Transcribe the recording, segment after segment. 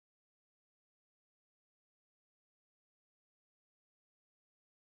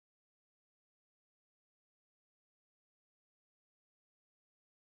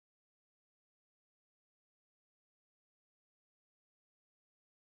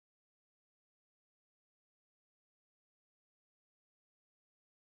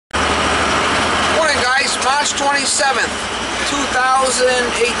March 27th,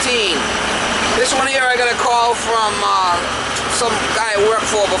 2018. This one here I got a call from some guy I worked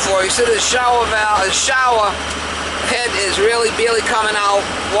for before. He said his shower head is really barely coming out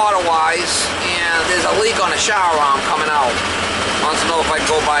water-wise, and there's a leak on the shower arm coming out. Wants to know if I can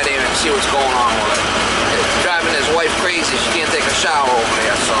go by there and see what's going on with it. It's driving his wife crazy. She can't take a shower over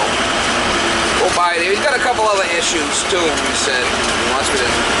there, so go by there. He's got a couple other issues too, he said. He wants me to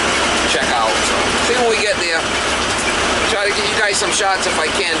check out. So see when we get there. Try to get you guys some shots if I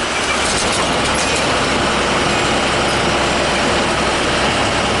can.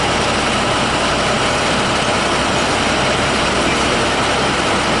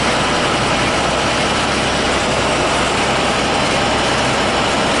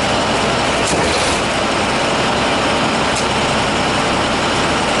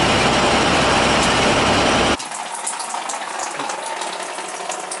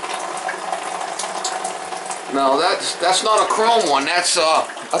 No, that's not a chrome one. That's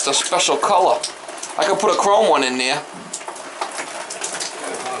a special color. I could put a chrome one in there.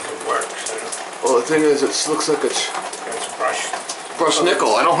 Well, the thing is, it looks like it's brushed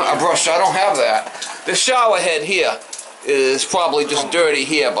nickel. I don't have that. This shower head here is probably just dirty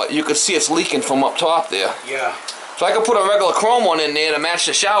here, but you can see it's leaking from up top there. Yeah. So I could put a regular chrome one in there to match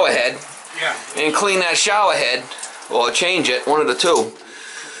the shower head. Yeah. And clean that shower head, or change it, one of the two.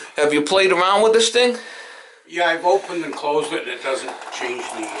 Have you played around with this thing? Yeah, I've opened and closed it, and it doesn't change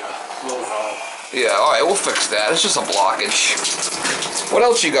the flow at all. Yeah, alright, we'll fix that. It's just a blockage. What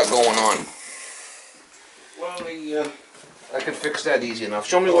else you got going on? Well, I can fix that easy enough.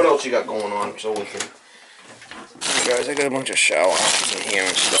 Show me what else you got going on so we can... Hey guys, I got a bunch of shower arms in here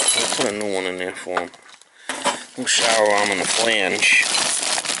and stuff. I'll put a new one in there for him. New shower arm in the flange.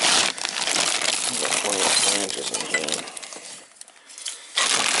 I've got plenty of flanges in here.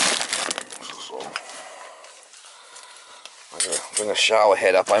 Bring a shower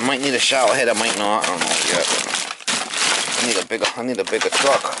head up. I might need a shower head. I might not. I don't know yet. I need a bigger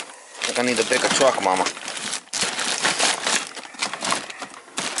truck. I think I need a bigger truck, Mama.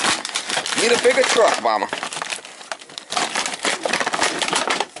 Need a bigger truck, Mama.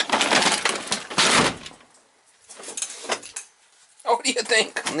 What do you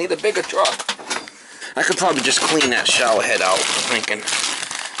think? I need a bigger truck. I could probably just clean that shower head out. I'm thinking.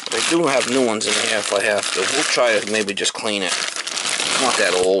 But I do have new ones in here if I have to. We'll try to maybe just clean it. It's not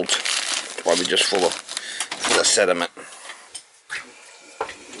that old. Probably just full of sediment.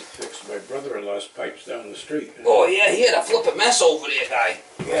 Fixed my brother-in-law's pipes down the street. Oh yeah, he had a flippin' mess over there, guy.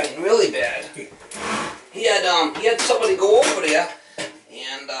 Yeah, really bad. He had somebody go over there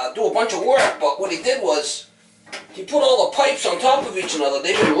and do a bunch of work, but what he did was he put all the pipes on top of each other.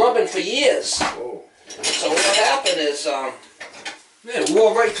 They've been rubbing for years. Oh. So what happened is, man, it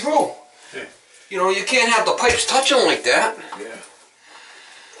wore right through. Yeah. You know, you can't have the pipes touching like that. Yeah.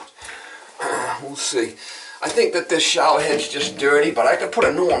 We'll see. I think that this shower head's just dirty, but I could put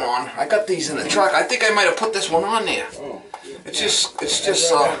a new one on. I got these in the truck. I think I might have put this one on there. Oh, yeah. It's just,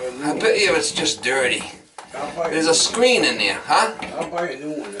 I bet you it's just dirty. There's a screen in there, huh? I'll buy a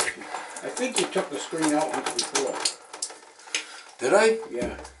new one. I think you took the screen out once before. Did I?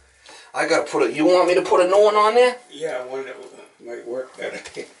 Yeah. I gotta put it. You want me to put a new one on there? Yeah, one that might work better.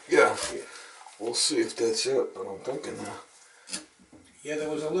 Yeah. We'll see if that's it, but I'm thinking Yeah, there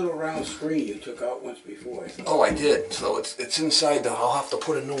was a little round screen you took out once before. Oh, I did. So it's inside the... I'll have to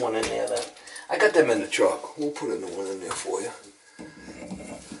put a new one in there then. I got them in the truck. We'll put a new one in there for you.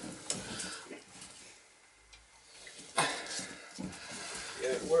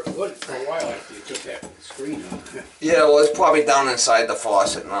 Yeah, it worked good for a while after you took that screen off. Yeah, well, it's probably down inside the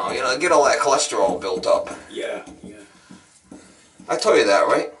faucet now. You know, get all that cholesterol built up. Yeah, yeah. I told you that,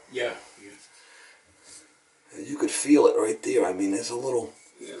 right? Yeah. You could feel it right there. I mean, there's a little...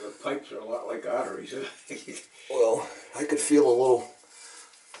 Yeah, the pipes are a lot like arteries. Well, I could feel a little...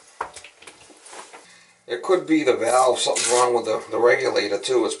 It could be the valve. Something's wrong with the regulator,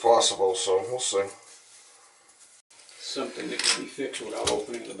 too. It's possible, so we'll see. Something that can be fixed without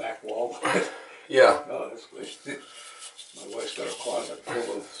opening the back wall. Yeah. Oh, that's good. My wife's got a closet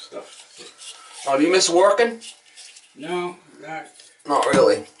full of stuff. Oh, do you miss working? No, not... Not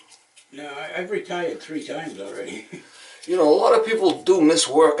really. No, I've retired 3 times already. You know, a lot of people do miss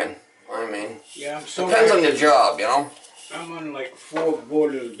working. I mean, yeah, I'm so depends on your job, you know. I'm on like 4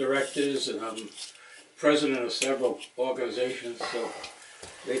 board of directors, and I'm president of several organizations, so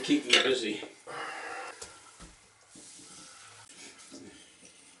they keep me busy.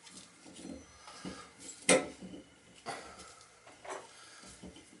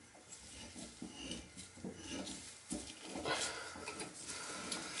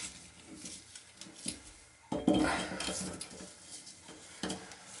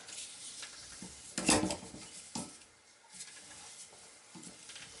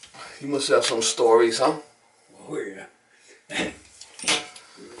 You must have some stories, huh? Oh yeah.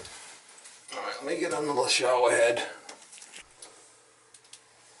 Alright, let me get under the shower head.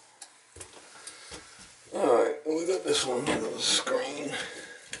 Alright, we got this one on the screen.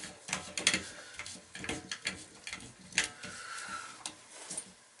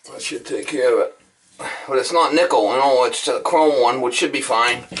 That should take care of it. But it's not nickel, you know, it's a chrome one, which should be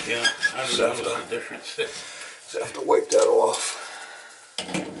fine. Yeah, I don't know the difference. Just have to wipe that off.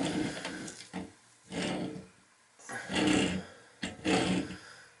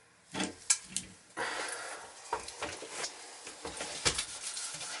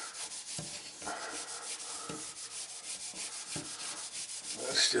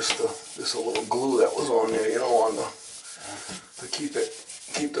 That's just a little glue that was on there, you know, on the to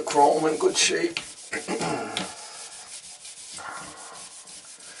keep the chrome in good shape.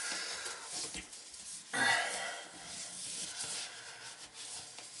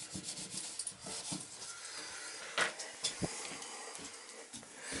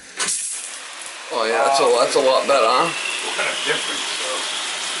 Oh yeah, that's a lot better, huh? What a difference,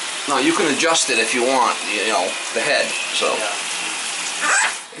 though. No, you can adjust it if you want, you know, the head, so. Yeah.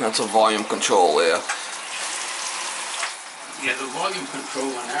 That's a volume control there. Yeah, the volume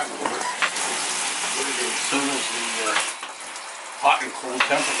control on that one works. What it is, as soon as the hot and cold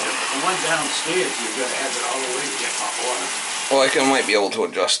temperature. But the one downstairs, you've got to have it all the way to get hot water. Well, I might be able to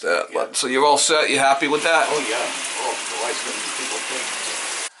adjust that, but so you're all set, you happy with that? Oh yeah. Oh, the wife's going to be people think.